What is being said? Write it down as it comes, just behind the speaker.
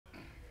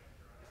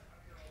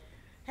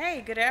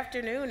Hey, good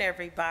afternoon,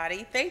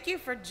 everybody. Thank you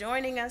for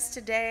joining us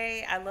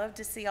today. I love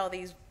to see all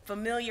these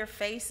familiar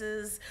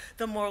faces,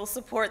 the moral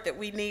support that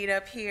we need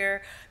up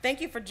here.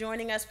 Thank you for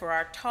joining us for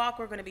our talk.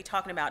 We're going to be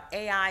talking about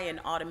AI and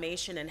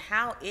automation and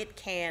how it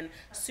can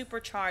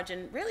supercharge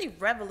and really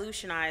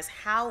revolutionize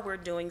how we're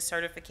doing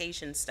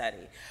certification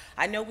study.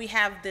 I know we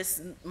have this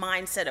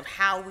mindset of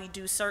how we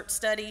do cert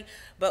study,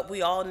 but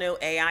we all know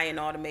AI and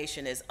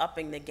automation is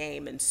upping the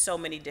game in so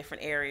many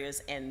different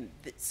areas, and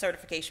the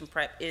certification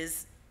prep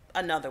is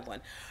another one.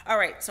 All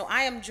right, so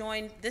I am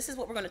joined, this is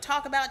what we're going to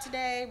talk about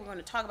today. We're going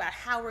to talk about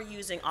how we're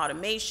using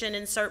automation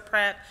in cert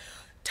prep.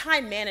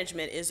 Time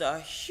management is a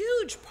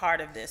huge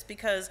part of this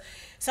because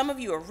some of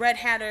you are red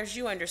hatters.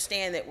 You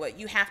understand that what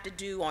you have to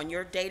do on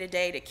your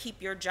day-to-day to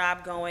keep your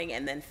job going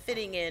and then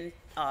fitting in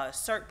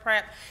cert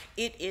prep,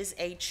 it is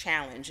a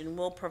challenge, and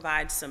we'll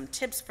provide some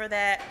tips for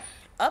that.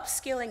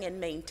 Upskilling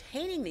and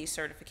maintaining these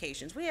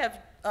certifications. We have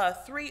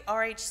 3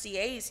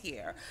 RHCAs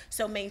here,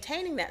 so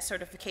maintaining that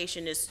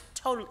certification is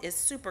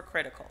super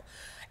critical.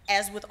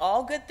 As with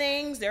all good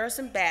things, there are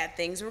some bad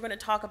things. We're going to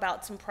talk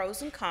about some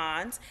pros and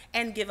cons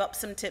and give up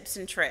some tips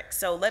and tricks.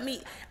 So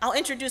I'll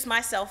introduce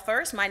myself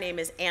first. My name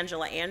is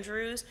Angela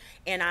Andrews,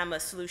 and I'm a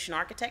solution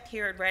architect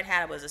here at Red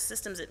Hat. I was a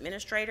systems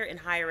administrator in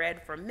higher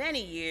ed for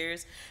many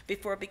years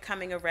before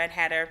becoming a Red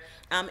Hatter.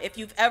 If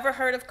you've ever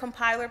heard of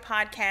Compiler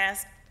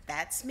Podcast,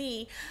 that's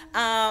me.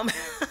 I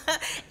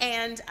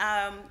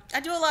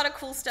do a lot of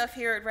cool stuff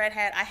here at Red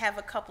Hat. I have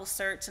a couple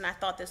certs, and I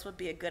thought this would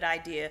be a good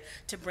idea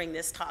to bring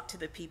this talk to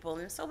the people,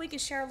 and so we can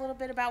share a little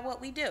bit about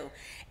what we do.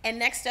 And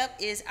next up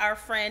is our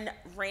friend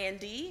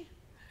Randy.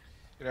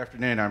 Good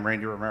afternoon. I'm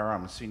Randy Romero.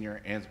 I'm a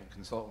senior Ansible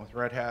consultant with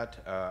Red Hat.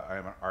 I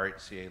am an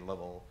RHCA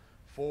level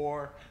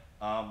 4.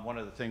 One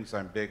of the things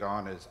I'm big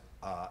on is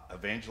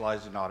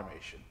evangelizing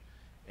automation,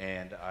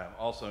 and I'm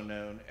also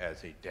known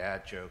as a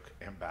dad joke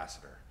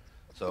ambassador.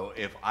 So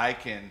if I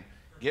can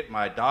get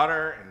my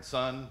daughter and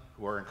son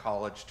who are in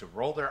college to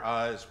roll their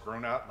eyes,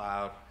 groan out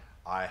loud,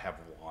 I have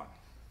won.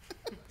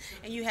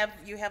 And you have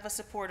a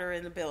supporter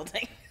in the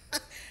building.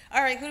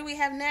 All right, who do we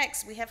have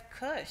next? We have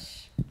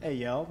Kush. Hey,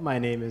 yo, my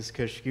name is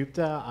Kush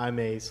Gupta. I'm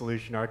a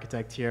solution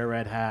architect here at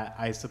Red Hat.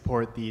 I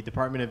support the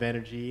Department of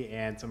Energy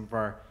and some of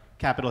our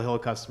Capitol Hill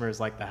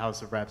customers like the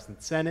House of Reps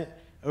and Senate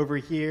over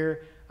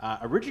here.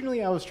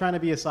 Originally, I was trying to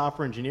be a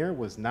software engineer,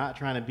 was not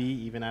trying to be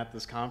even at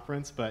this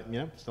conference, but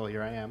still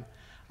here I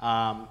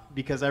am.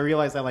 Because I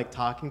realized I like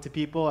talking to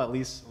people, at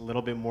least a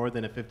little bit more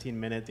than a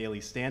 15-minute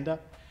daily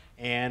stand-up,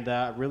 and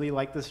really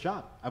like this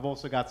job. I've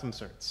also got some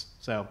certs,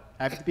 so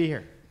happy to be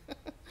here.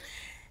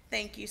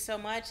 Thank you so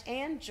much.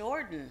 And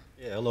Jordan.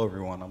 Yeah, hello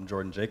everyone. I'm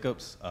Jordan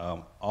Jacobs,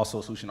 also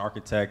a solution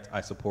architect.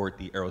 I support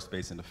the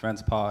aerospace and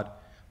defense pod.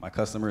 My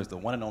customer is the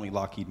one and only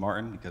Lockheed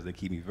Martin because they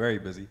keep me very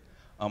busy.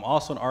 I'm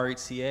also an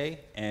RHCA,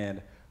 and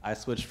I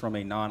switched from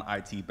a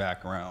non-IT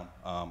background.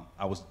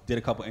 I did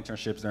a couple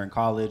internships there in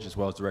college, as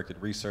well as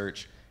directed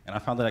research, and I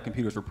found that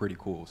computers were pretty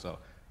cool. So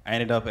I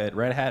ended up at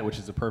Red Hat, which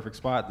is the perfect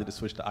spot, did a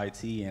switch to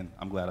IT, and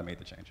I'm glad I made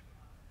the change.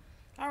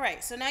 All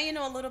right, so now you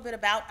know a little bit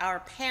about our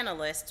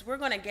panelists. We're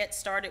going to get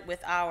started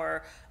with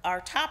our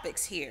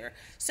topics here.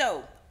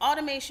 So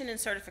automation and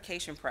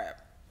certification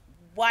prep.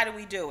 Why do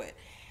we do it?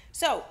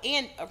 So,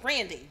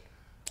 Randy,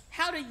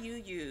 how do you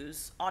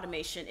use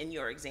automation in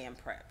your exam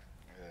prep?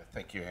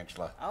 Thank you,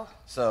 Angela. Oh.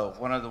 So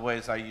one of the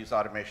ways I use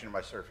automation in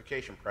my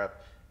certification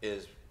prep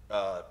is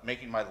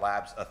making my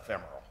labs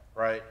ephemeral,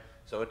 right?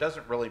 So it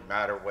doesn't really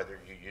matter whether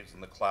you're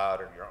using the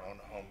cloud or your own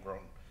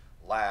homegrown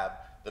lab.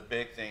 The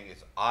big thing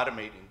is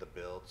automating the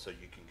build so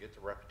you can get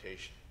the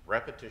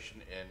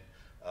repetition in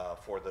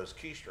for those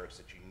keystrokes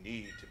that you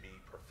need to be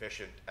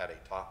proficient at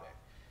a topic.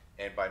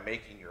 And by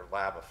making your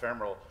lab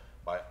ephemeral,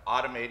 by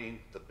automating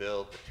the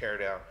build, the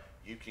teardown,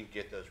 you can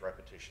get those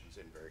repetitions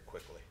in very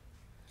quickly.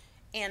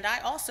 And I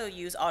also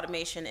use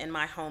automation in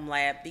my home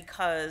lab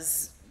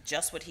because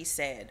just what he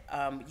said,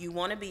 you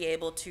want to be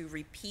able to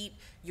repeat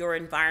your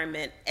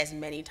environment as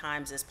many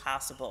times as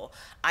possible.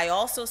 I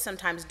also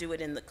sometimes do it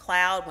in the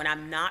cloud when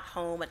I'm not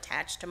home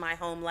attached to my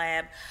home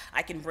lab.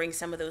 I can bring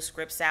some of those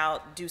scripts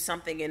out, do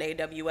something in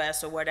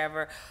AWS or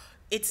whatever.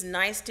 It's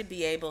nice to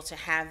be able to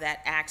have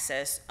that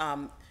access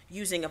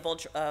using a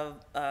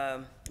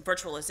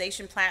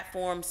virtualization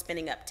platform,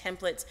 spinning up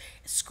templates,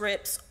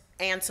 scripts,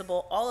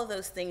 Ansible, all of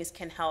those things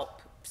can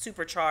help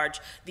supercharge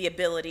the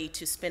ability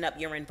to spin up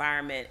your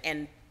environment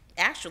and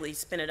actually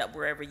spin it up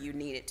wherever you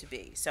need it to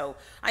be. So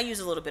I use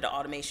a little bit of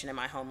automation in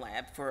my home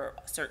lab for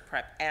cert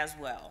prep as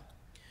well.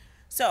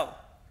 So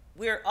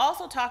we're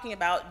also talking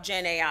about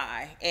Gen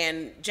AI,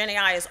 and Gen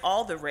AI is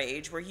all the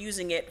rage. We're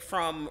using it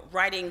from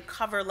writing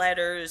cover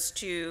letters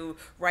to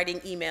writing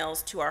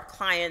emails to our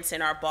clients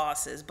and our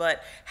bosses,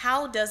 but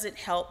how does it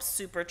help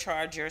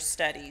supercharge your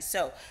studies?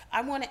 So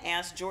I want to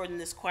ask Jordan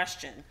this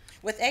question.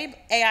 With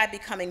AI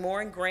becoming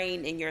more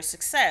ingrained in your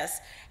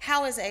success,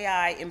 how has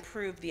AI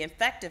improved the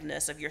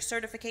effectiveness of your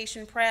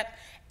certification prep?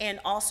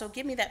 And also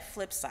give me that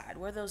flip side.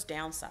 What are those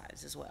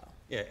downsides as well?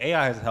 Yeah,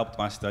 AI has helped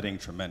my studying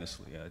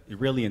tremendously.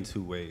 Really in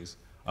two ways.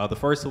 The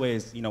first way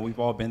is, we've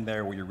all been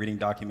there where you're reading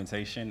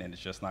documentation and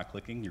it's just not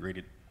clicking. You read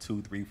it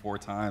 2, 3, 4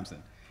 times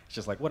and it's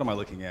just like, what am I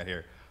looking at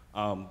here?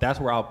 That's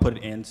where I'll put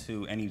it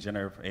into any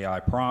generative AI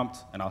prompt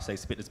and I'll say,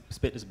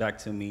 spit this back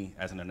to me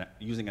as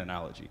using an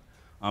analogy.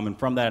 And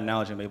from that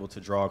analogy, I'm able to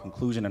draw a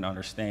conclusion and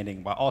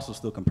understanding while also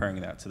still comparing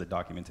that to the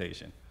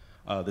documentation.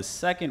 The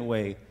second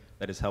way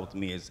that has helped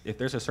me is if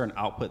there's a certain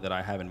output that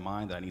I have in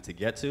mind that I need to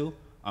get to,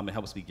 it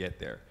helps me get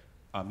there.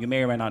 You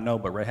may or may not know,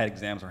 but Red Hat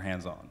exams are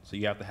hands-on. So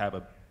you have to have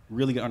a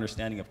really good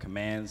understanding of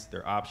commands,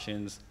 their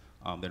options,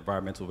 the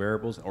environmental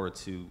variables in order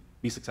to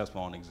be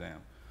successful on an exam.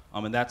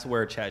 And that's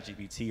where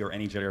ChatGPT or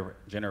any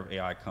generative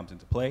AI comes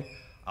into play.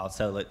 I'll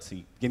tell it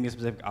to give me a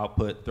specific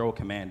output, throw a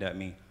command at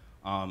me,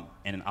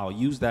 and I'll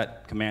use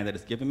that command that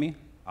it's given me.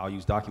 I'll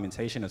use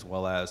documentation as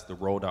well as the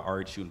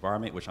role.rhu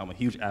environment, which I'm a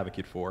huge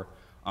advocate for,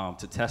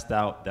 to test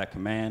out that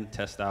command,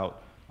 test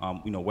out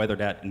whether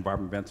that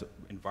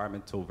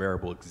environmental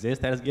variable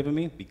exists that it's given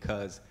me,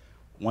 because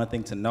one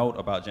thing to note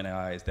about Gen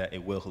AI is that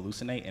it will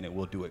hallucinate and it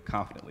will do it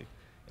confidently.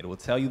 It will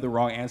tell you the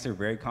wrong answer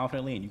very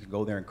confidently and you can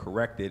go there and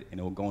correct it and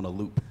it will go in a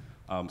loop.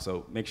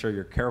 So make sure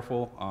you're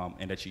careful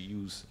and that you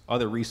use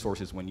other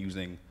resources when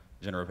using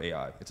generative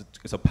AI.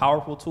 It's a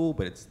powerful tool,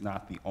 but it's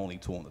not the only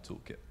tool in the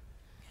toolkit.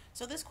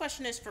 So this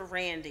question is for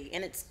Randy,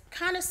 and it's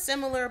kind of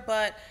similar,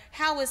 but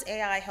how has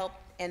AI help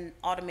and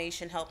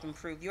automation help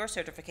improve your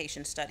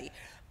certification study?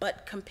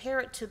 But compare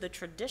it to the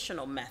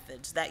traditional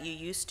methods that you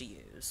used to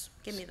use.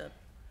 Give me the...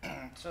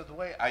 So the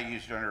way I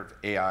use generative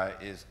AI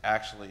is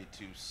actually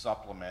to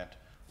supplement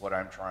what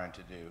I'm trying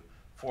to do.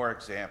 For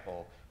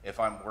example, if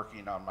I'm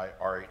working on my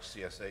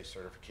RHCSA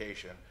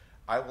certification,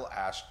 I will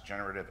ask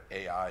generative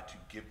AI to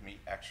give me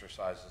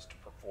exercises to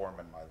perform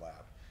in my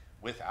lab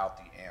without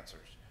the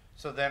answers.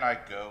 So then I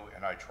go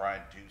and I try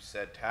and do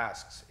said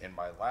tasks in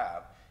my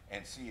lab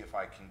and see if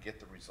I can get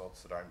the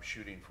results that I'm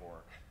shooting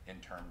for in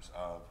terms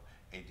of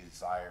a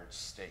desired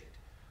state.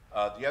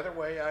 The other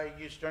way I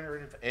use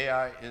generative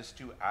AI is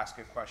to ask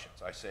it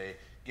questions. I say,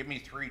 give me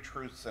 3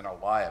 truths and a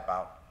lie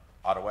about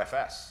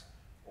AutoFS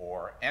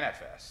or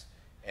NFS,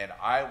 and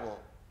I will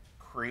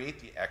create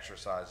the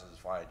exercises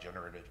via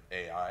generative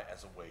AI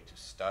as a way to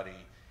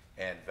study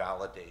and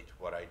validate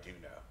what I do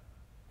know.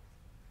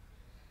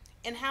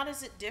 And how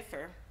does it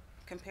differ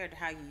compared to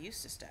how you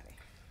used to study?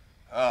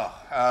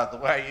 The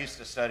way I used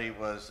to study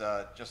was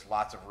just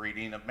lots of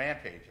reading of man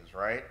pages,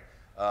 right?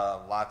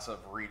 Lots of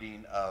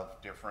reading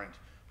of different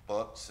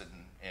books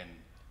and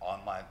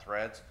online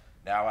threads.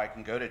 Now I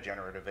can go to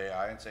generative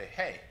AI and say,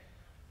 hey,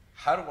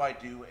 how do I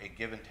do a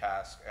given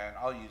task? And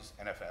I'll use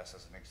NFS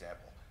as an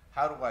example.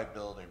 How do I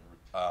build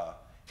a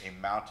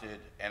mounted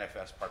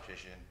NFS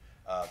partition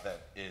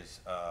that is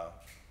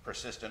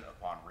persistent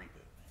upon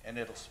reboot? And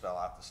it'll spell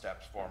out the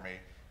steps for me.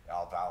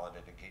 I'll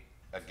validate it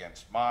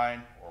against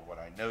mine or what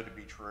I know to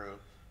be true,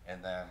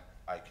 and then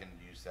I can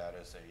use that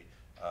as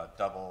a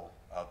double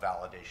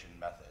validation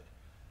method,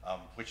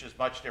 which is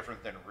much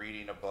different than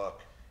reading a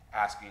book,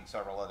 asking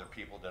several other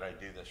people, did I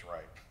do this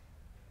right?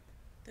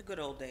 The good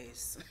old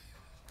days.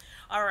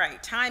 All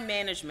right, time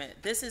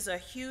management. This is a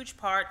huge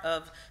part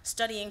of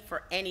studying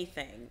for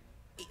anything.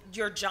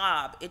 Your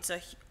job, it's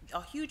a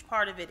huge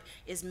part of it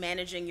is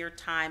managing your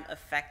time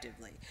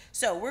effectively.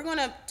 So we're going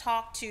to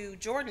talk to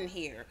Jordan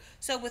here.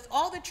 So with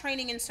all the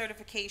training and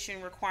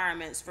certification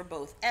requirements for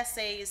both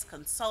SAs,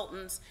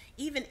 consultants,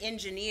 even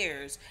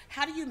engineers,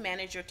 how do you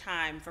manage your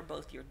time for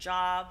both your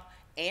job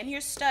and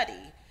your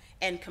study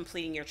and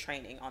completing your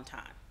training on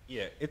time?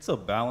 Yeah, it's a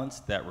balance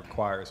that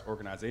requires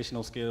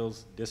organizational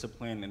skills,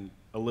 discipline, and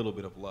a little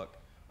bit of luck.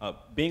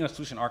 Being a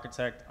solution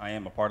architect, I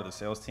am a part of the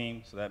sales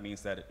team, so that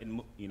means that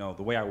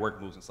the way I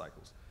work moves in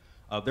cycles.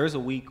 There's a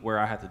week where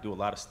I have to do a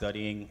lot of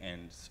studying,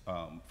 and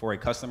for a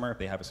customer, if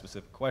they have a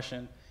specific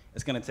question,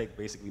 it's going to take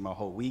basically my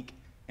whole week.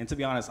 And to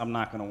be honest, I'm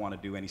not going to want to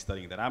do any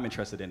studying that I'm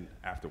interested in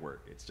after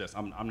work. It's just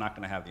I'm not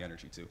going to have the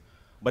energy to.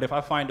 But if I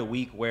find a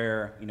week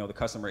where the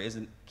customer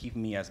isn't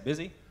keeping me as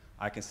busy,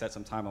 I can set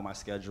some time on my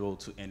schedule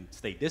and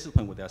stay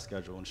disciplined with that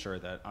schedule, ensure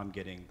that I'm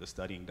getting the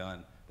studying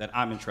done that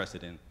I'm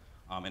interested in.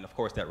 And of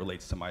course, that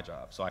relates to my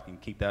job, so I can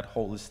keep that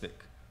holistic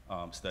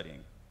studying.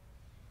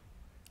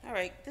 All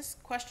right, this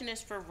question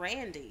is for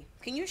Randy.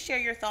 Can you share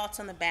your thoughts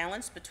on the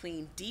balance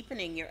between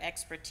deepening your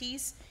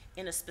expertise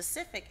in a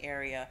specific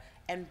area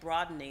and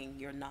broadening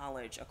your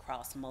knowledge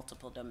across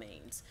multiple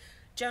domains?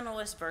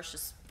 Generalist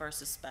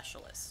versus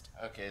specialist.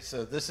 Okay,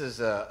 so this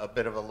is a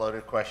bit of a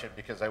loaded question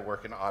because I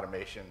work in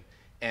automation,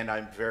 and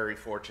I'm very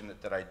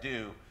fortunate that I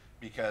do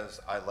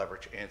because I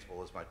leverage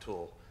Ansible as my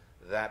tool.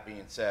 That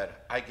being said,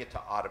 I get to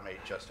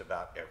automate just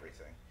about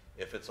everything.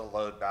 If it's a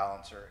load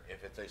balancer,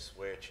 if it's a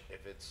switch,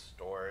 if it's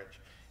storage,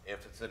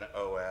 if it's an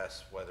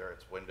OS, whether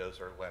it's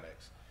Windows or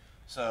Linux.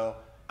 So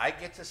I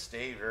get to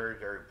stay very,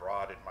 very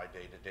broad in my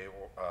day-to-day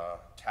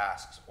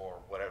tasks or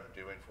what I'm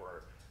doing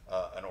for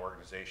an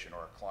organization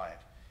or a client.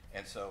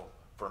 And so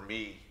for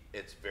me,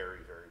 it's very,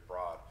 very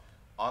broad.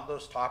 On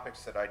those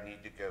topics that I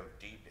need to go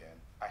deep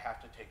in, I have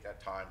to take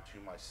that time to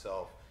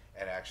myself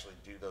and actually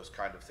do those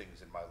kind of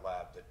things in my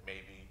lab that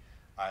maybe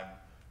I'm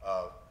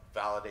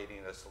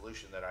validating a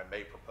solution that I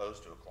may propose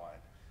to a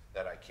client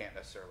that I can't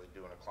necessarily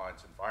do in a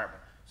client's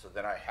environment. So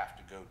then I have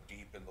to go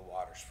deep in the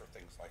waters for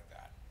things like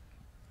that.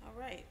 All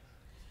right.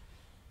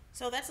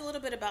 So that's a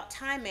little bit about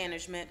time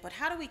management, but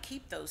how do we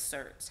keep those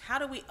certs? How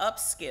do we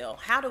upskill?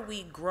 How do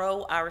we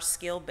grow our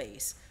skill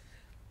base?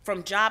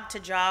 From job to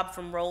job,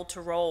 from role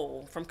to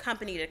role, from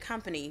company to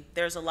company,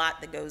 there's a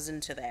lot that goes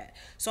into that.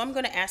 So I'm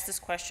going to ask this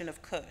question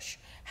of Kush.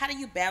 How do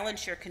you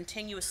balance your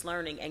continuous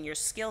learning and your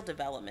skill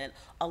development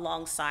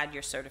alongside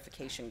your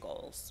certification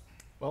goals?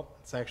 Well,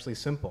 it's actually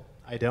simple.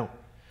 I don't.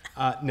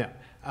 No.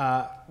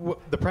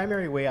 The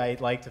primary way I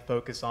like to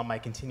focus on my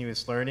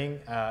continuous learning,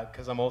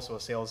 because I'm also a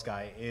sales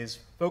guy, is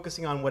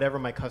focusing on whatever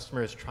my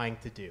customer is trying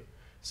to do.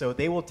 So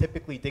they will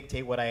typically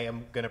dictate what I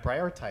am going to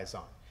prioritize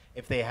on.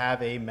 If they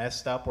have a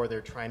messed up or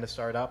they're trying to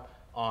start up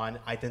on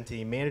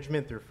identity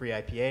management through free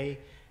IPA,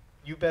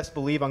 you best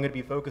believe I'm going to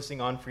be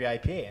focusing on free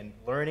IPA and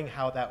learning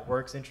how that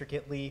works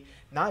intricately,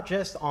 not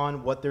just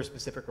on what their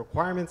specific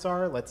requirements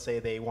are. Let's say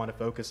they want to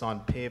focus on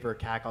PIV or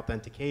CAC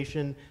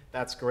authentication.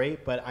 That's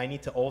great, but I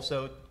need to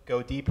also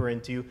go deeper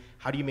into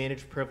how do you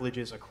manage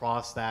privileges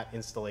across that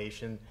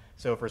installation.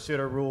 So for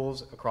pseudo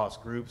rules across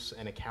groups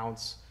and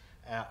accounts,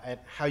 and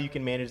how you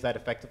can manage that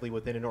effectively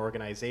within an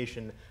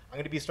organization. I'm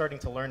going to be starting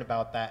to learn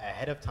about that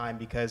ahead of time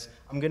because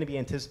I'm going to be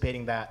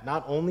anticipating that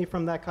not only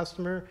from that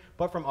customer,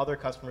 but from other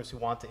customers who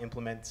want to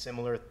implement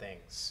similar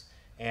things.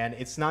 And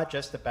it's not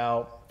just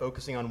about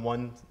focusing on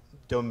one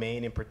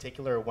domain in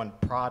particular, or one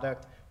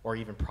product, or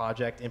even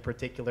project in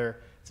particular.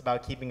 It's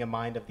about keeping in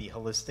mind of the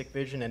holistic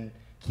vision and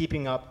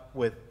keeping up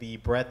with the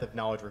breadth of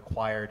knowledge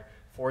required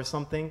for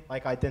something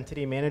like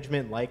identity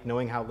management, like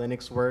knowing how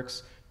Linux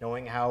works,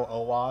 knowing how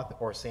OAuth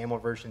or SAML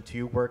version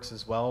 2 works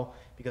as well,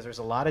 because there's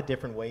a lot of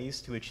different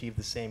ways to achieve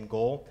the same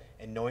goal,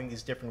 and knowing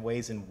these different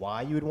ways and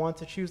why you would want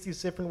to choose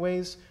these different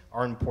ways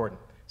are important.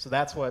 So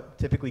that's what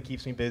typically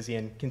keeps me busy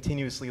and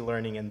continuously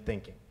learning and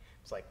thinking.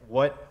 It's like,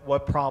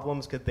 what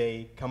problems could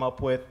they come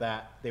up with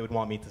that they would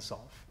want me to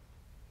solve?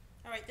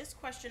 All right, this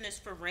question is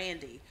for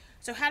Randy.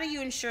 So how do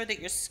you ensure that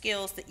your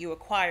skills that you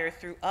acquire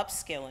through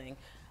upskilling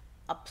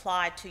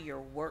apply to your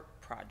work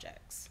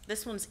projects?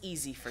 This one's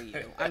easy for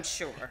you, I'm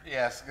sure.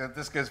 Yes,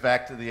 this goes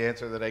back to the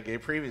answer that I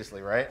gave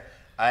previously, right?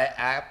 I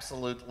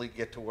absolutely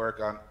get to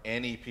work on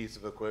any piece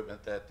of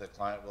equipment that the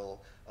client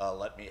will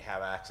let me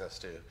have access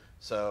to.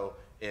 So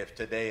if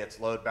today it's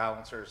load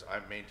balancers,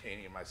 I'm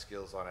maintaining my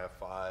skills on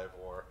F5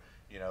 or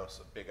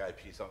some big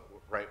IPs,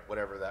 right,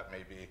 whatever that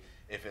may be.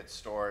 If it's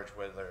storage,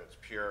 whether it's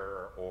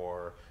Pure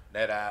or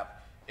NetApp.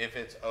 If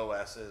it's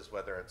OSs,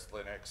 whether it's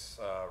Linux,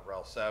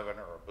 RHEL 7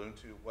 or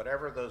Ubuntu,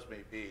 whatever those may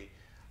be,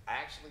 I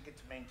actually get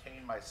to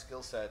maintain my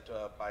skill set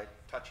by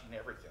touching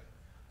everything.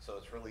 So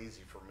it's really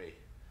easy for me.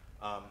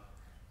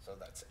 So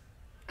that's it.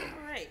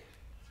 All right.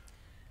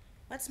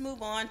 Let's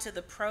move on to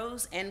the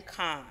pros and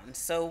cons.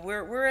 So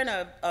we're in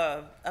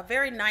a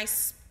very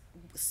nice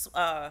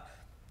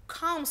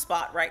calm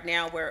spot right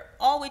now where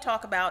all we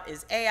talk about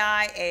is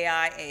AI,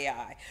 AI,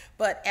 AI.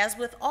 But as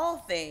with all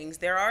things,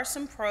 there are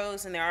some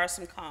pros and there are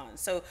some cons.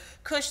 So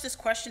Kush, this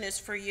question is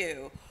for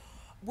you.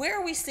 Where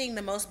are we seeing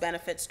the most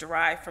benefits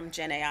derived from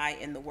Gen AI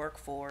in the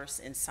workforce,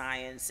 in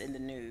science, in the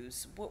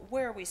news?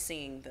 Where are we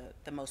seeing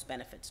the most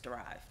benefits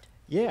derived?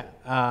 Yeah,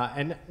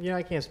 and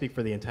I can't speak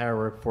for the entire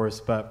workforce,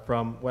 but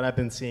from what I've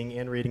been seeing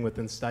and reading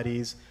within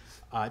studies,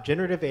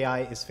 generative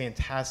AI is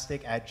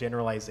fantastic at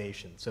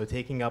generalization. So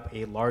taking up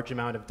a large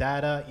amount of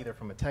data, either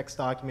from a text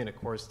document, a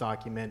course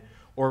document,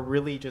 or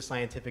really just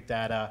scientific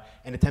data,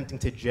 and attempting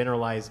to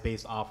generalize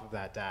based off of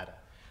that data.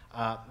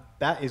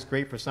 That is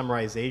great for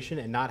summarization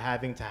and not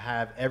having to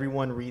have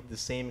everyone read the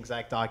same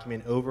exact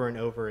document over and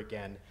over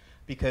again,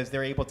 because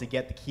they're able to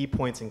get the key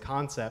points and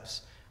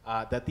concepts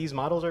that these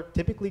models are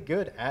typically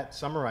good at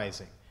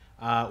summarizing.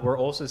 We're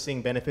also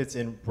seeing benefits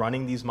in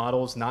running these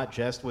models, not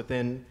just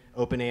within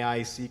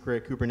OpenAI's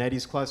secret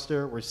Kubernetes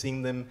cluster. We're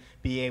seeing them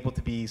be able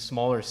to be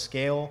smaller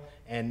scale,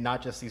 and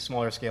not just these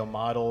smaller scale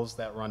models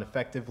that run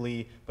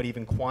effectively, but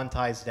even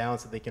quantized down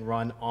so they can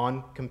run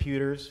on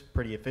computers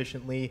pretty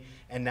efficiently,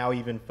 and now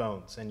even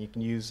phones. And you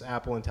can use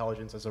Apple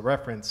Intelligence as a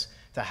reference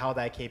to how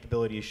that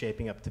capability is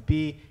shaping up to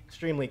be.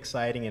 Extremely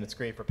exciting, and it's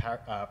great for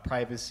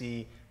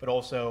privacy, but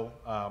also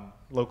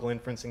local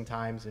inferencing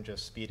times and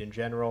just speed in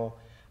general.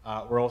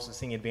 We're also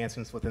seeing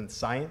advancements within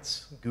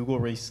science. Google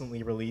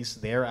recently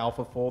released their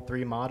AlphaFold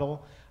 3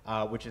 model,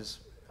 which has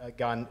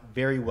gone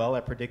very well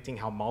at predicting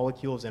how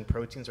molecules and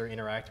proteins are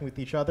interacting with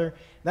each other.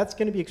 That's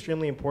going to be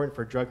extremely important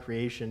for drug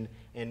creation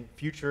and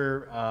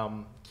future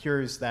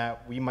cures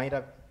that we might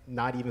have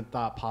not even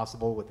thought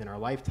possible within our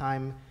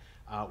lifetime.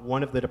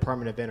 One of the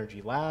Department of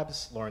Energy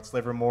labs, Lawrence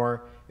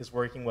Livermore, is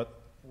working with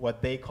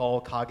what they call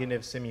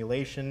cognitive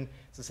simulation.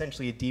 It's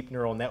essentially a deep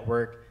neural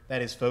network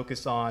that is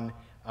focused on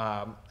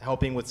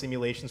helping with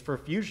simulations for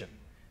fusion.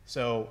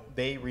 So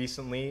they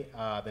recently,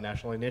 the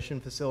National Ignition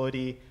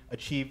Facility,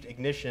 achieved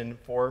ignition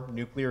for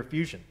nuclear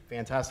fusion.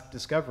 Fantastic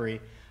discovery.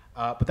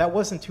 But that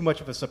wasn't too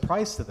much of a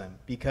surprise to them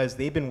because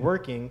they've been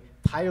working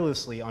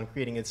tirelessly on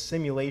creating a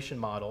simulation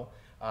model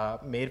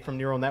made from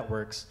neural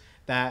networks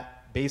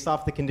that based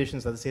off the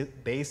conditions that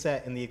they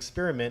set in the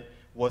experiment,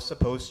 was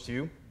supposed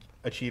to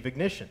achieve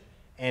ignition.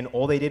 And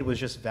all they did was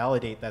just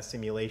validate that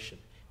simulation.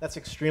 That's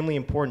extremely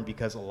important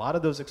because a lot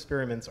of those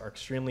experiments are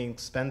extremely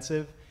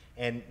expensive,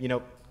 and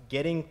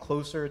getting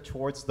closer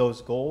towards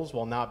those goals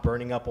while not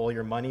burning up all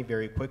your money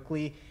very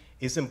quickly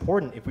is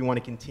important if we want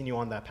to continue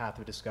on that path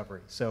of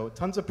discovery. So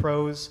tons of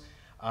pros.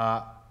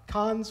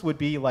 Cons would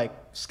be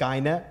like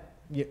Skynet,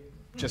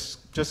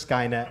 just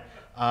Skynet.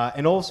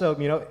 And also,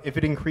 if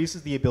it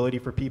increases the ability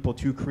for people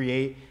to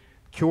create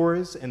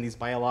cures and these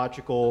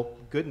biological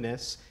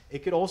goodness,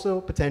 it could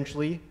also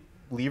potentially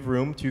leave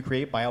room to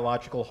create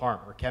biological harm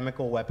or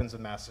chemical weapons of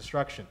mass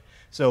destruction.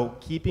 So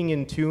keeping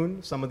in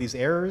tune some of these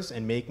errors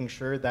and making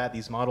sure that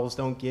these models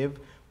don't give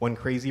one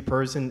crazy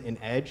person an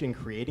edge in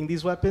creating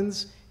these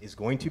weapons is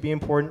going to be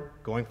important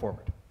going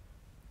forward.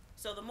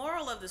 So the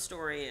moral of the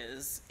story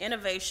is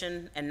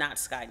innovation and not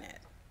Skynet.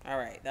 All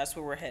right, that's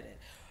where we're headed.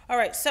 All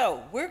right,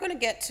 so we're going to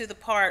get to the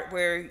part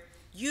where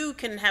you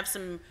can have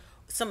some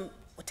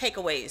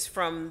takeaways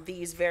from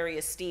these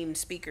various esteemed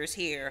speakers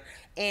here.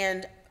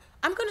 And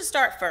I'm going to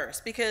start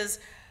first because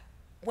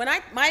when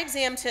my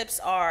exam tips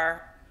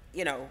are,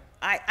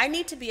 I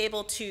need to be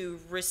able to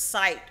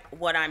recite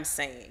what I'm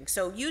saying.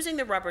 So using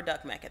the rubber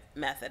duck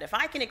method, if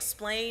I can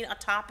explain a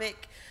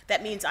topic,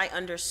 that means I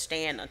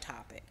understand a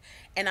topic.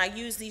 And I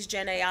use these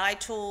Gen AI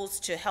tools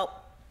to help,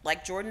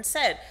 like Jordan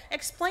said,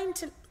 explain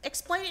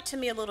it to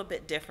me a little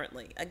bit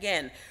differently.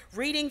 Again,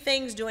 reading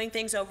things, doing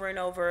things over and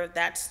over,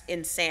 that's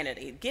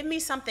insanity. Give me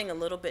something a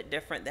little bit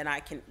different that I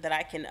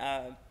can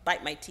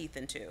bite my teeth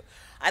into.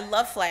 I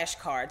love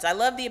flashcards. I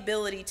love the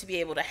ability to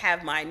be able to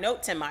have my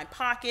notes in my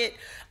pocket.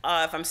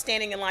 If I'm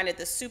standing in line at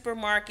the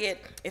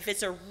supermarket, if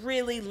it's a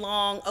really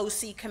long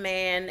OC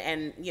command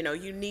and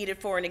you need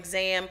it for an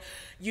exam,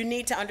 you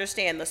need to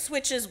understand the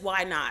switches.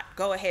 Why not?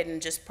 Go ahead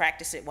and just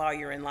practice it while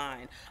you're in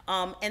line.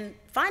 And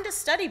find a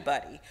study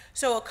buddy.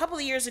 So a couple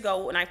of years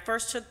ago, when I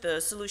first took the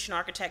solution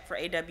architect for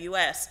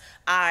AWS,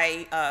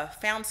 I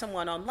found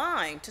someone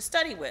online to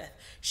study with.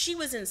 She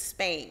was in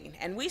Spain,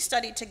 and we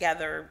studied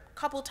together a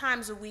couple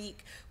times a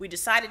week. We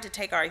decided to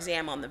take our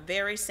exam on the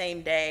very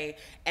same day,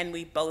 and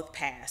we both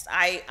passed.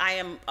 I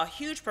am a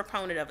huge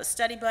proponent of a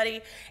study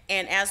buddy,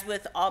 and as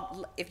with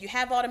if you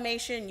have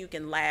automation, you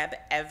can lab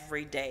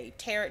every day.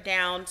 Tear it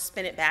down,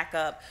 spin it back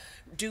up,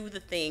 do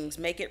the things,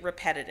 make it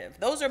repetitive.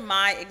 Those are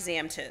my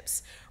exam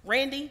tips.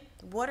 Randy,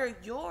 what are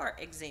your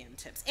exam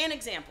tips and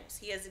examples?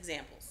 He has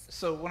examples.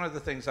 So one of the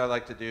things I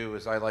like to do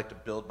is I like to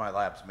build my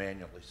labs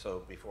manually,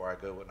 so before I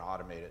go and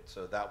automate it.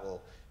 So that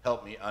will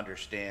help me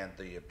understand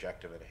the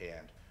objective at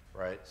hand,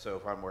 right? So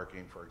if I'm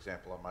working, for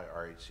example, on my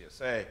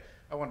RHCSA,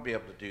 I want to be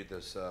able to do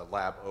this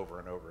lab over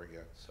and over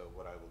again. So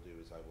what I will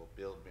do is I will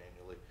build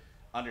manually,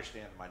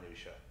 understand the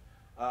minutia.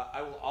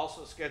 I will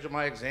also schedule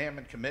my exam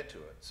and commit to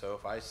it. So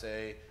if I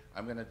say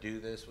I'm going to do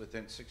this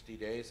within 60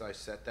 days, I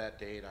set that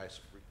date,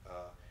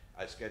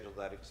 I schedule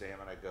that exam,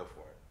 and I go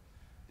for it.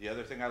 The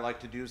other thing I like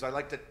to do is I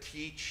like to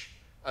teach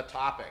a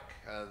topic.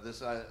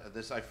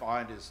 This I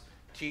find is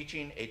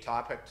teaching a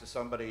topic to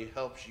somebody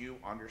helps you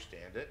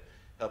understand it,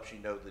 helps you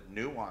know the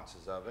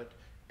nuances of it,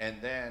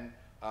 and then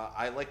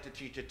I like to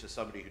teach it to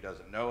somebody who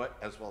doesn't know it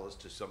as well as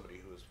to somebody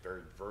who is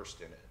very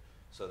versed in it.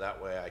 So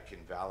that way I can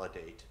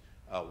validate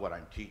what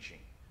I'm teaching.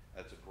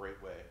 That's a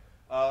great way.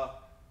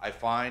 I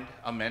find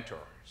a mentor.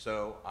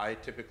 So I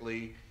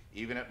typically,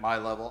 even at my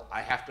level,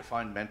 I have to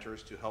find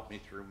mentors to help me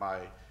through my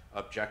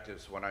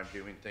objectives when I'm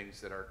doing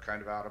things that are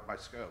kind of out of my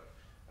scope.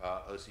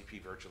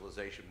 OCP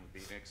virtualization would be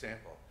an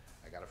example.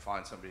 I got to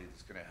find somebody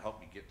that's going to help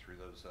me get through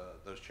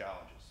those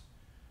challenges.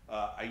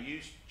 I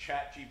use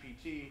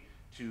ChatGPT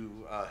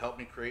to help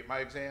me create my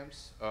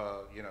exams.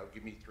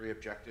 Give me 3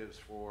 objectives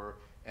for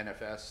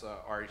NFS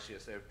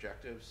RHCSA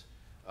objectives.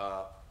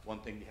 One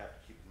thing you have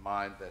to keep in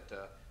mind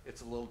that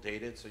it's a little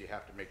dated, so you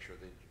have to make sure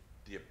that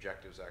the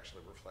objectives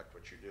actually reflect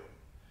what you're doing.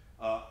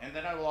 And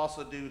then I will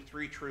also do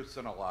 3 truths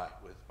and a lie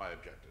with my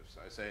objectives.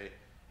 I say,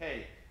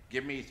 hey,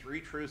 give me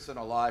 3 truths and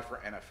a lie for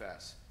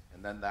NFS,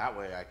 and then that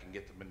way I can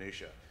get the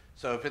minutia.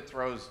 So if it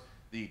throws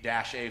the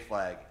 -A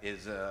flag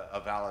is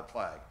a valid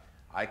flag,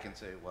 I can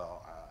say,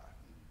 well,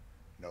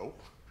 no,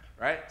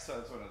 right? So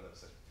it's one of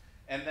those things.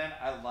 And then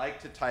I like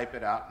to type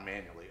it out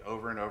manually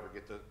over and over,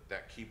 get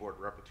that keyboard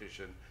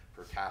repetition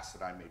for tasks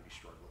that I may be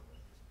struggling with.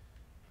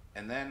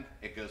 And then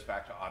it goes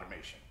back to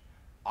automation.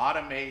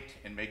 Automate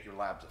and make your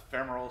labs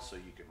ephemeral so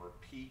you can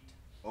repeat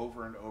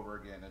over and over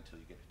again until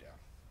you get it down.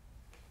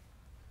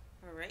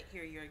 All right,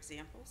 here are your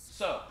examples.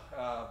 So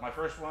my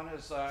first one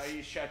is I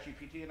use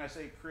ChatGPT and I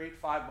say create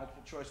 5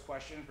 multiple choice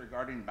questions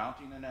regarding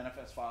mounting an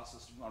NFS file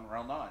system on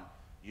RHEL 9.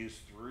 Use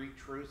 3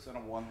 truths and a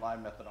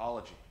 1-line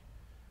methodology.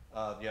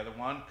 The other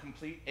one,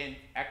 complete an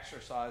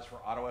exercise for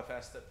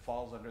AutoFS that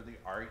falls under the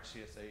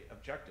RHCSA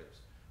objectives.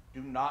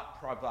 Do not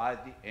provide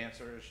the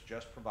answers,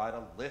 just provide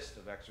a list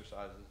of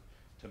exercises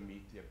to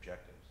meet the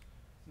objectives.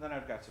 And then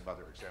I've got some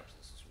other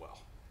examples as well.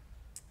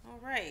 All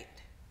right.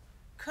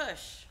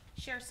 Kush,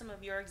 share some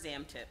of your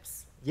exam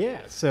tips. Yeah,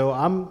 so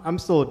I'm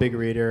still a big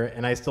reader,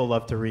 and I still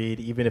love to read.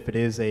 Even if it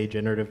is a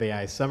generative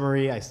AI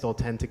summary, I still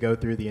tend to go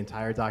through the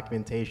entire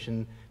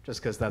documentation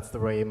just because that's the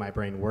way my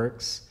brain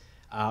works.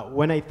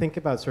 When I think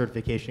about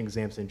certification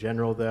exams in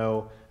general,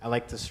 though, I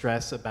like to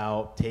stress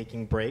about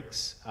taking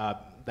breaks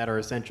that are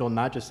essential,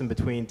 not just in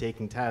between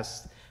taking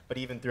tests, but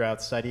even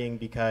throughout studying,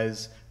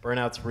 because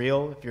burnout's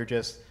real. If you're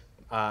just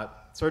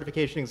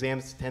certification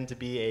exams tend to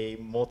be a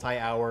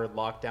multi-hour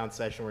lockdown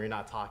session where you're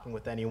not talking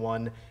with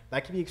anyone.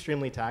 That can be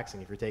extremely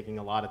taxing if you're taking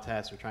a lot of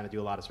tests or trying to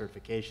do a lot of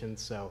certifications.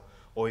 So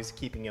always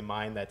keeping in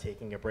mind that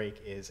taking a break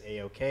is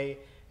a-okay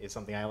is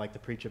something I like to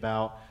preach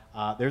about.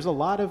 There's a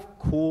lot of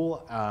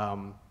cool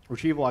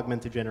retrieval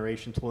augmented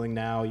generation tooling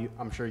now.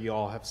 I'm sure you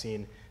all have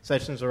seen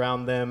sessions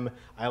around them.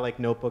 I like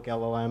Notebook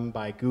LLM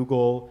by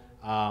Google.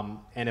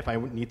 And if I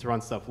need to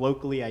run stuff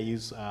locally, I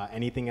use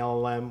Anything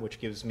LLM, which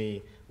gives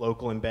me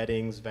local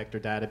embeddings, vector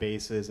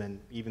databases, and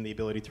even the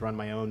ability to run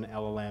my own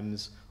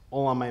LLMs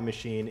all on my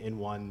machine in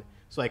one,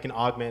 so I can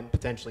augment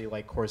potentially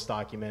like course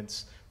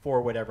documents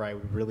for whatever I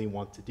would really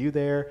want to do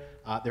there.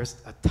 There's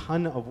a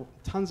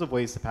tons of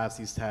ways to pass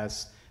these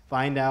tests.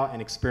 Find out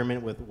and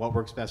experiment with what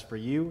works best for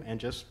you, and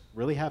just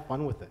really have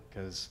fun with it.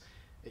 Because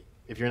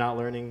if you're not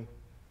learning,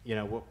 you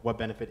know, what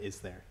benefit is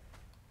there?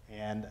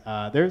 And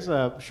there's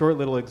a short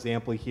little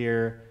example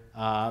here.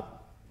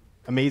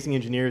 Amazing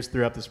engineers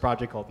threw up this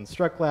project called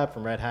InstructLab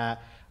from Red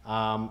Hat.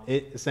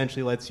 It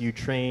essentially lets you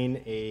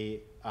train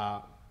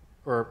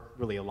or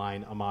really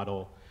align a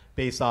model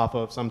based off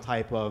of some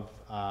type of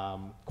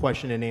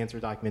question and answer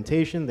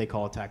documentation. They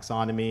call it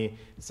taxonomy. It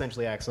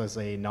essentially acts as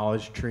a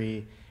knowledge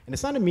tree. And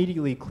it's not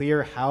immediately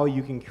clear how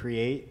you can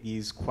create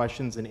these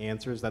questions and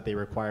answers that they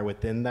require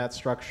within that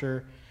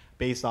structure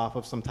based off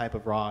of some type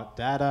of raw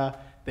data.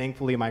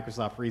 Thankfully,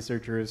 Microsoft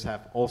researchers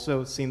have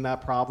also seen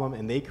that problem,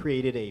 and they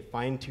created a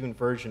fine-tuned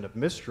version of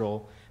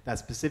Mistral that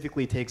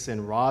specifically takes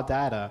in raw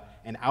data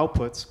and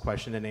outputs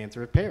question and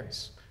answer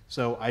pairs.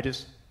 So I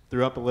just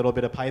threw up a little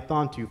bit of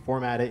Python to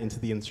format it into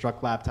the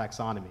InstructLab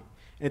taxonomy.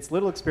 And it's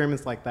little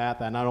experiments like that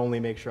that not only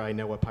make sure I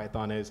know what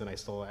Python is and I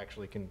still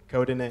actually can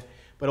code in it,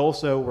 but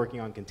also working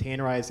on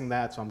containerizing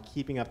that, so I'm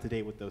keeping up to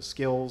date with those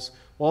skills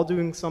while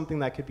doing something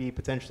that could be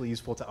potentially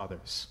useful to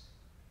others.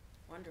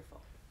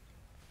 Wonderful.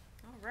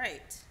 All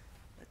right,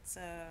 let's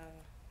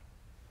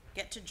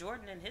get to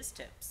Jordan and his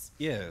tips.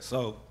 Yeah,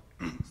 so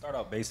start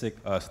out basic.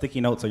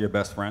 Sticky notes are your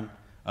best friend.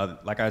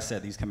 Like I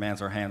said, these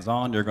commands are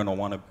hands-on. You're going to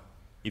want to,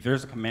 if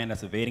there's a command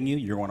that's evading you,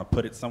 you're going to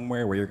put it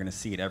somewhere where you're going to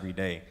see it every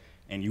day,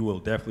 and you will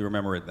definitely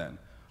remember it then.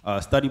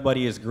 Study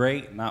Buddy is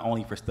great, not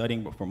only for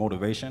studying, but for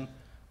motivation.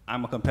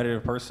 I'm a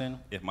competitive person.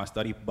 If my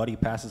study buddy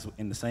passes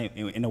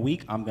in a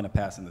week, I'm going to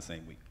pass in the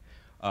same week.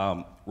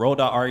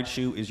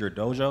 Roll.rhu is your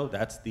dojo.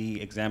 That's the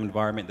exam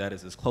environment that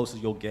is as close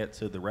as you'll get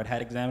to the Red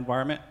Hat exam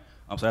environment.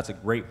 So that's a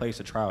great place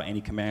to try out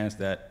any commands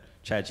that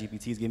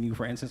ChatGPT is giving you,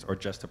 for instance, or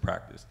just to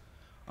practice.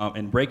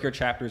 And break your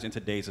chapters into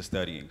days of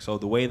studying. So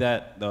the way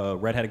that the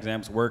Red Hat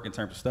exams work in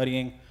terms of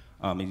studying,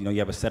 you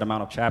have a set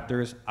amount of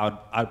chapters.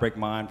 I'd break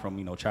mine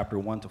from chapter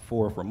 1 to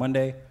 4 for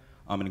Monday,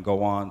 and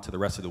go on to the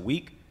rest of the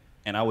week.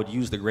 And I would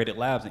use the graded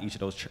labs in each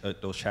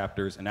of those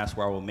chapters, and that's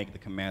where I will make the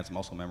commands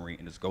muscle memory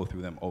and just go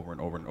through them over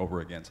and over and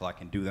over again until I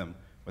can do them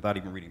without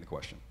even reading the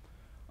question.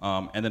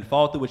 And then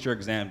follow through with your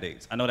exam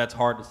dates. I know that's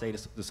hard to say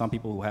to some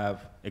people who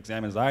have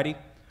exam anxiety,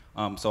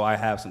 so I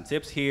have some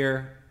tips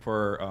here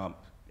for,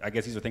 I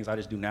guess these are things I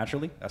just do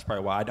naturally. That's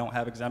probably why I don't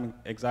have exam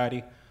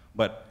anxiety,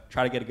 but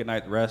try to get a good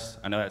night's rest.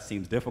 I know that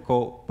seems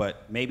difficult,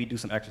 but maybe do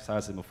some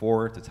exercises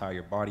before to tire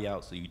your body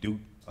out so you do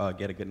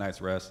get a good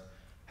night's rest.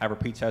 Have a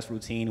pre-test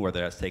routine, whether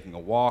that's taking a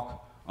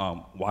walk,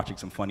 watching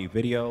some funny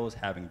videos,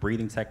 having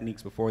breathing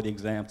techniques before the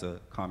exam to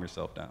calm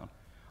yourself down.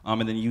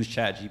 And then use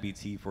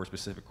ChatGPT for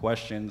specific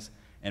questions,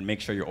 and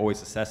make sure you're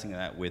always assessing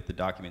that with the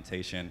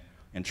documentation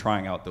and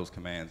trying out those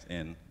commands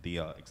in the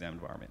exam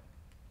environment.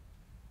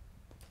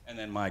 And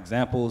then my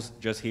examples,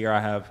 just here I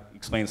have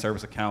explained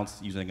service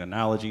accounts using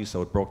analogies,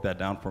 so it broke that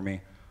down for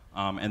me.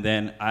 And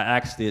then I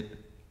asked it,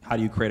 how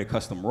do you create a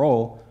custom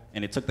role?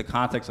 And it took the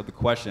context of the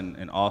question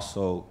and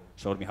also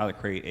showed me how to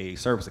create a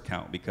service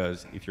account,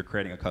 because if you're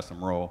creating a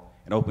custom role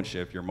in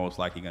OpenShift, you're most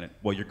likely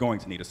you're going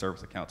to need a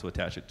service account to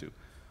attach it to.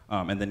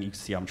 And then you can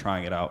see I'm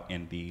trying it out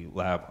in the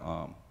lab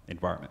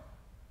environment.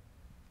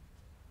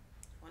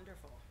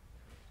 Wonderful.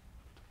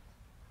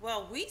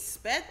 Well, we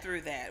sped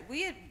through that.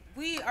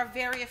 We are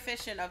very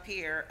efficient up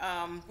here.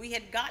 We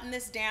had gotten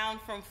this down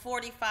from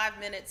 45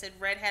 minutes at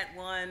Red Hat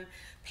 1,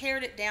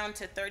 pared it down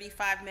to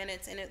 35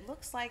 minutes, and it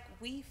looks like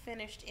we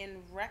finished in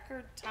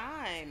record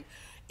time.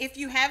 If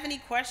you have any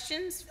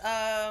questions,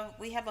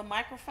 we have a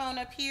microphone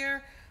up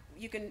here.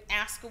 You can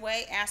ask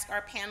away, ask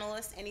our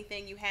panelists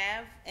anything you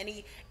have,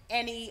 any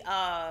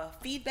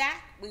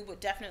feedback. We would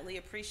definitely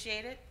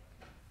appreciate it.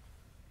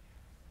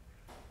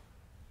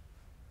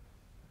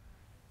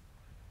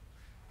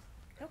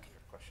 Okay.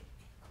 Question.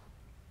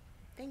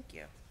 Thank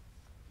you.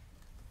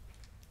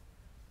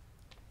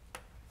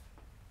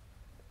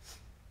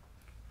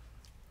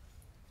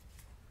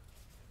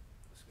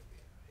 This is going to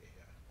be a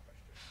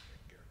question,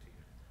 I guarantee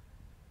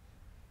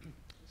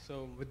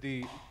So with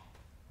the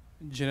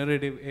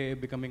generative AI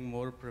becoming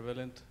more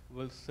prevalent,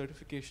 will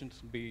certifications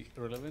be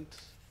relevant?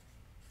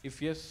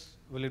 If yes,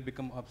 will it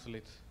become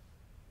obsolete?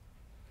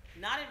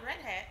 Not at Red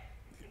Hat.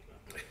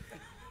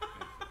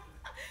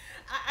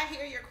 I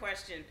hear your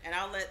question, and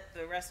I'll let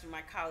the rest of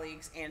my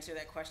colleagues answer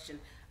that question.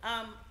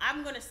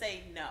 I'm going to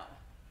say no,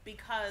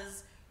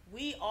 because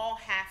we all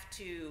have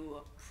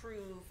to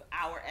prove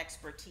our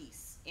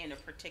expertise in a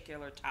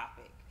particular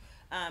topic.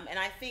 And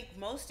I think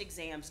most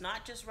exams,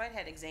 not just Red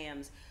Hat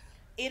exams,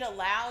 it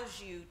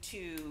allows you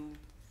to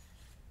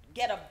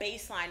get a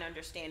baseline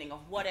understanding of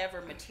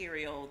whatever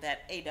material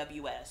that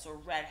AWS or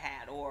Red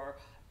Hat or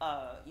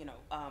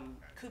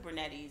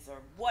Kubernetes or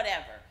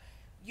whatever.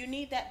 You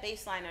need that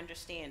baseline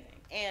understanding.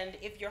 And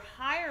if you're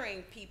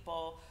hiring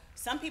people,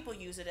 some people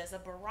use it as a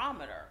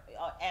barometer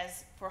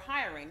as for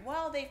hiring.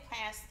 Well, they've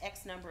passed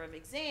X number of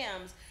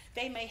exams,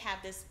 they may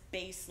have this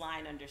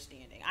baseline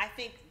understanding. I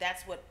think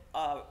that's what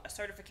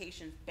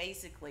certifications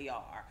basically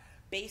are,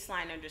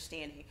 baseline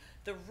understanding.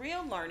 The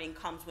real learning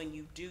comes when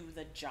you do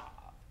the job.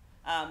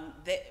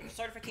 The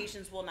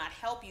certifications will not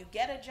help you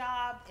get a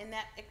job in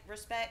that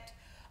respect.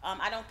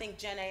 I don't think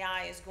Gen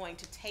AI is going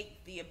to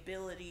take the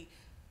ability.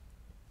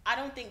 I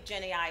don't think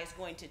Gen AI is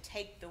going to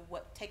take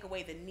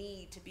away the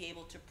need to be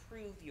able to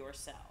prove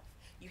yourself.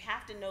 You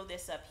have to know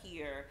this up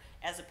here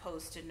as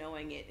opposed to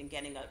knowing it and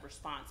getting a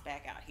response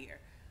back out here.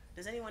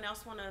 Does anyone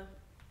else want to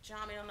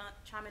chime in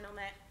on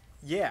that?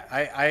 Yeah,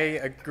 I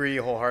agree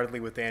wholeheartedly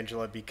with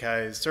Angela,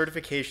 because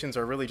certifications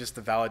are really just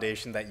the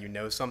validation that you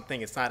know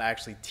something. It's not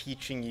actually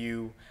teaching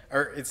you,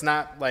 or it's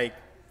not like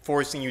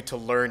forcing you to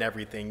learn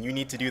everything. You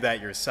need to do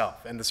that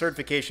yourself. And the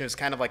certification is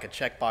kind of like a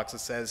checkbox that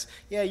says,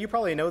 yeah, you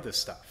probably know this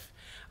stuff.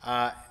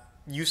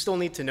 You still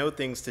need to know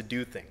things to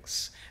do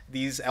things.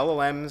 These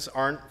LLMs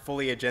aren't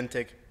fully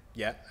agentic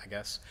yet, I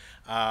guess,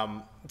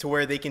 to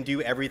where they can do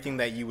everything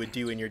that you would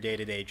do in your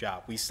day-to-day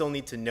job. We still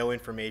need to know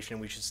information.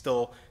 We should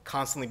still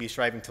constantly be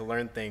striving to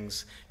learn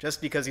things.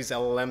 Just because these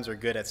LLMs are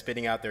good at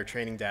spitting out their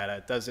training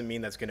data doesn't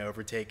mean that's going to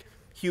overtake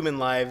human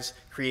lives,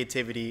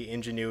 creativity,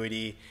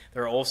 ingenuity.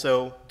 There are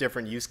also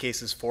different use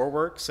cases for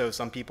work. So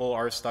some people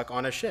are stuck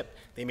on a ship.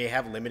 They may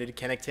have limited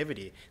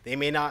connectivity. They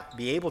may not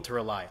be able to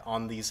rely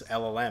on these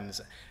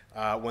LLMs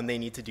when they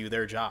need to do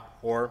their job.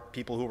 Or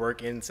people who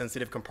work in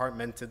sensitive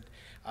compartmented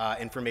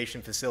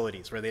information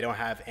facilities where they don't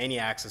have any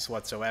access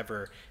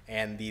whatsoever,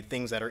 and the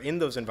things that are in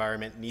those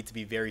environments need to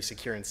be very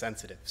secure and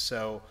sensitive.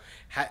 So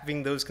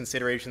having those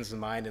considerations in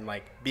mind and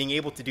like being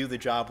able to do the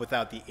job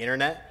without the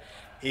internet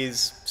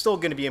is still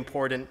going to be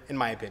important, in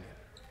my opinion.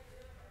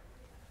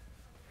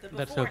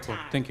 That's helpful.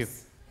 Thank you.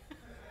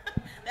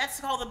 That's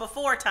called the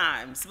before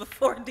times,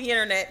 before the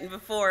internet and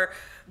before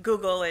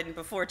Google and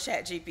before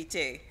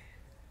ChatGPT.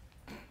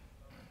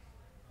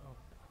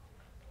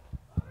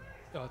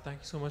 Thank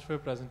you so much for your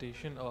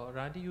presentation.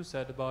 Randy, you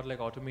said about like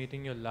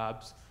automating your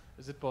labs.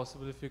 Is it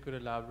possible if you could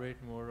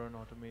elaborate more on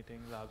automating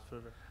labs for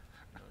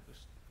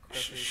just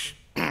preparation?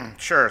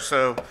 Sure.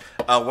 So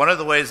one of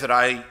the ways that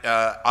I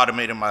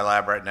automate in my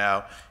lab right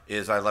now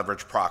is I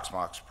leverage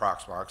Proxmox.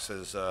 Proxmox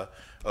is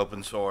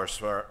open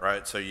source,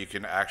 right? So you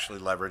can actually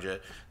leverage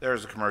it.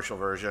 There's a commercial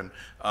version.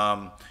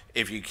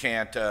 If you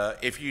can't,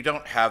 if you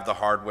don't have the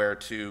hardware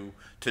to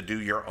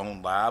do your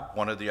own lab,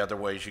 one of the other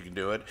ways you can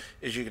do it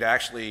is you could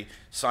actually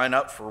sign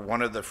up for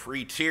one of the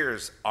free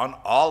tiers on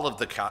all of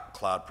the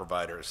cloud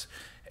providers.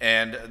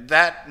 And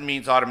that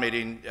means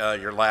automating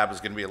your lab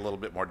is going to be a little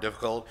bit more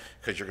difficult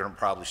because you're going to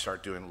probably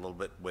start doing a little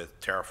bit with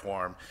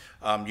Terraform.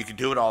 You can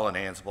do it all in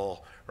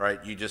Ansible, right?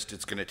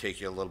 It's going to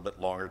take you a little bit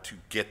longer to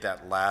get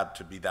that lab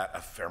to be that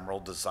ephemeral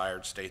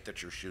desired state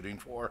that you're shooting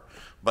for,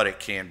 but it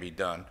can be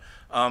done.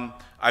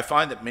 I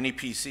find that many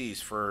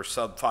PCs for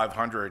sub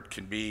 500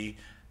 can be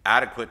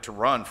adequate to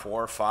run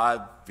 4 or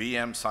 5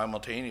 VMs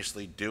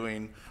simultaneously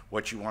doing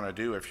what you want to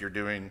do if you're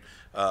doing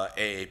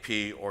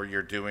AAP or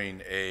you're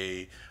doing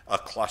a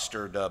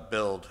clustered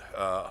build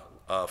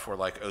for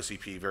like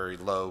OCP, very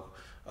low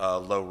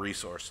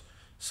resource.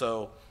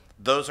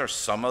 Those are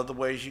some of the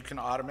ways you can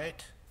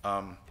automate.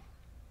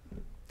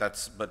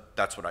 That's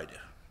what I do.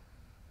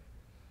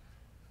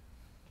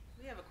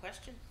 We have a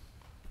question.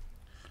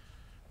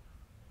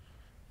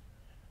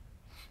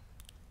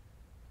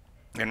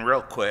 And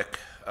real quick,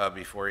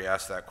 before you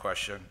ask that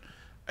question,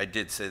 I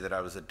did say that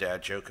I was a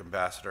dad joke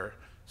ambassador.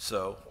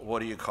 So what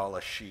do you call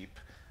a sheep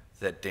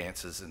that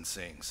dances and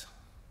sings?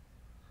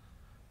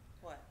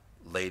 What?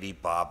 Lady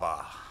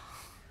Baba.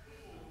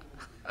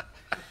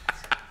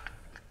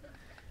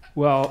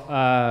 Well,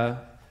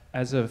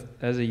 as a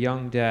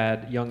young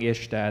dad,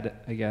 youngish dad,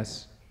 I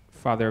guess,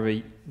 father of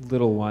a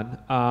little one,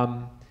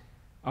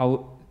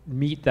 I'll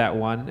meet that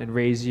one and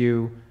raise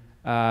you.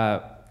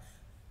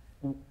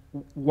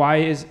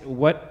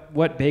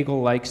 What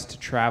bagel likes to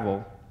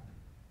travel?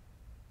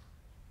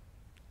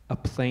 A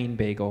plain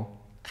bagel.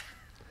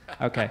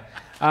 Okay.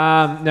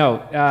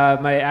 No,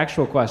 my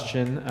actual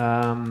question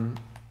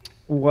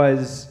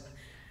was,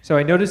 so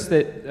I noticed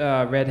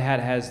that Red Hat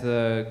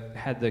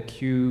had the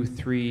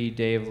Q3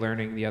 day of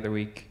learning the other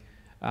week,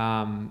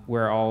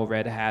 where all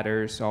Red Hat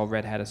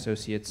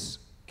associates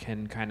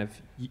can kind of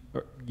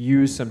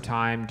use some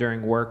time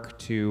during work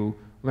to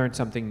learn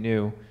something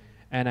new.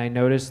 And I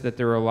noticed that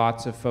there were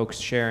lots of folks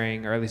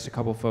sharing, or at least a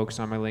couple folks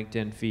on my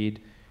LinkedIn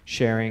feed,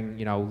 sharing,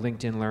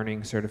 LinkedIn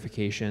Learning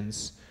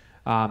certifications.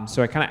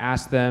 So I kind of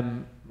asked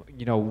them,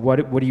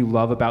 what do you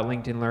love about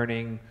LinkedIn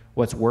Learning?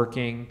 What's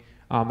working?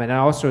 And I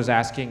also was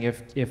asking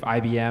if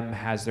IBM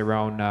has their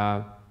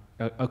own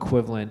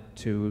equivalent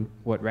to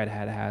what Red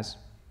Hat has.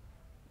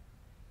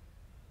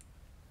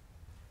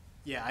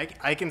 Yeah,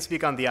 I can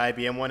speak on the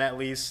IBM one at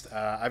least.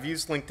 I've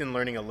used LinkedIn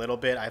Learning a little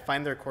bit. I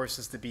find their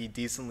courses to be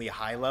decently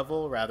high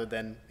level rather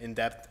than in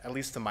depth, at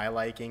least to my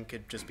liking.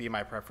 Could just be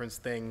my preference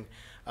thing.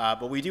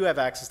 But we do have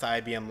access to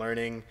IBM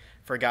Learning.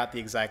 Forgot the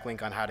exact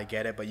link on how to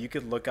get it, but you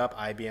could look up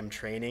IBM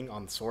training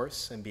on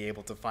Source and be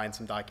able to find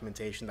some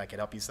documentation that could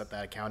help you set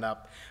that account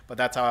up. But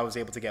that's how I was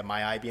able to get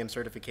my IBM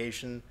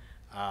certification.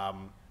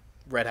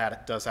 Red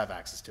Hat does have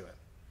access to it.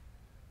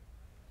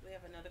 We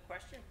have another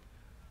question.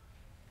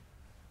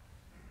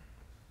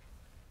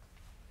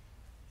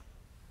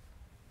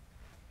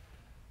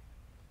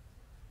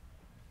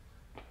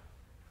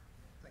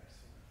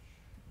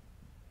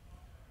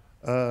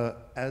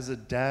 As a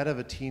dad of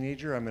a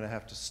teenager, I'm going to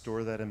have to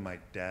store that in my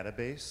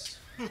database.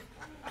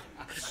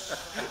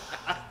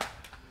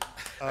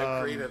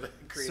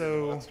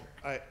 So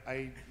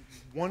I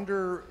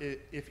wonder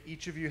if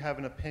each of you have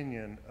an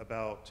opinion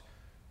about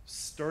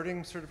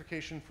starting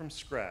certification from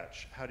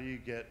scratch. How do you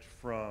get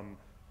from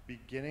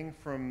beginning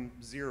from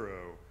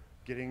zero,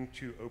 getting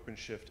to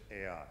OpenShift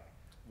AI?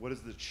 What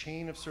is the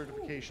chain of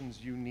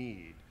certifications you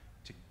need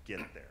to get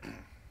there?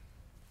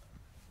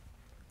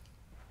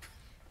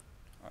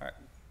 All right.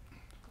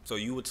 So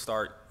you would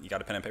start, you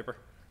got a pen and paper?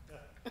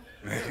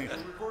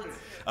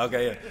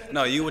 Okay, yeah.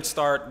 No, you would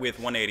start with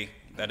 180.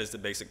 That is the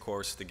basic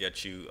course to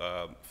get you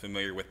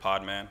familiar with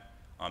Podman.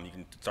 You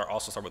can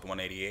also start with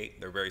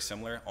 188. They're very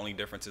similar. Only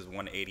difference is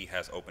 180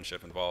 has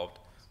OpenShift involved.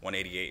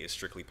 188 is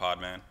strictly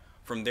Podman.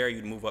 From there,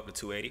 you'd move up to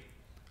 280.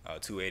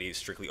 280 is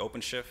strictly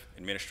OpenShift,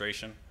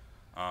 administration.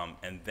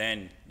 And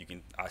then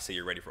I say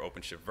you're ready for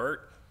OpenShift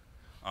Vert.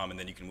 And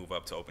then you can move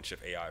up to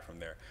OpenShift AI from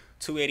there.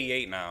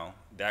 288 now,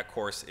 that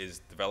course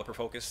is developer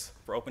focused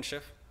for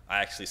OpenShift. I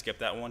actually skipped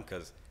that one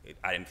because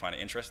I didn't find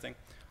it interesting.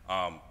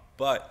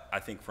 But I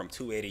think from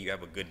 280, you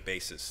have a good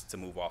basis to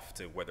move off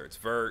to whether it's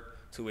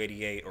Vert,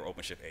 288, or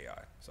OpenShift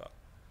AI. So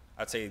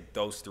I'd say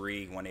those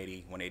three,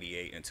 180,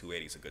 188, and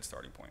 280 is a good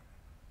starting point.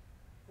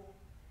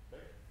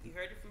 You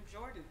heard it from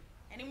Jordan.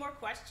 Any more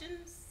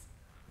questions?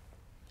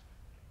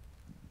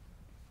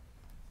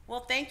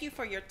 Well, thank you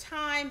for your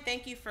time.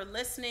 Thank you for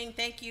listening.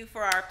 Thank you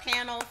for our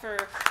panel for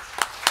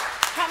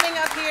coming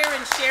up here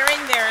and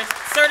sharing their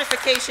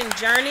certification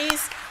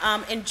journeys.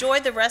 Enjoy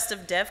the rest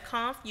of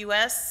DevConf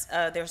US.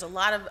 There's a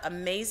lot of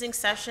amazing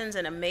sessions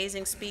and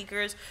amazing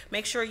speakers.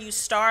 Make sure you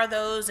star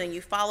those and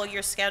you follow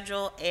your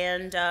schedule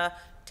and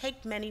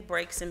take many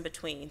breaks in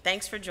between.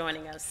 Thanks for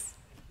joining us.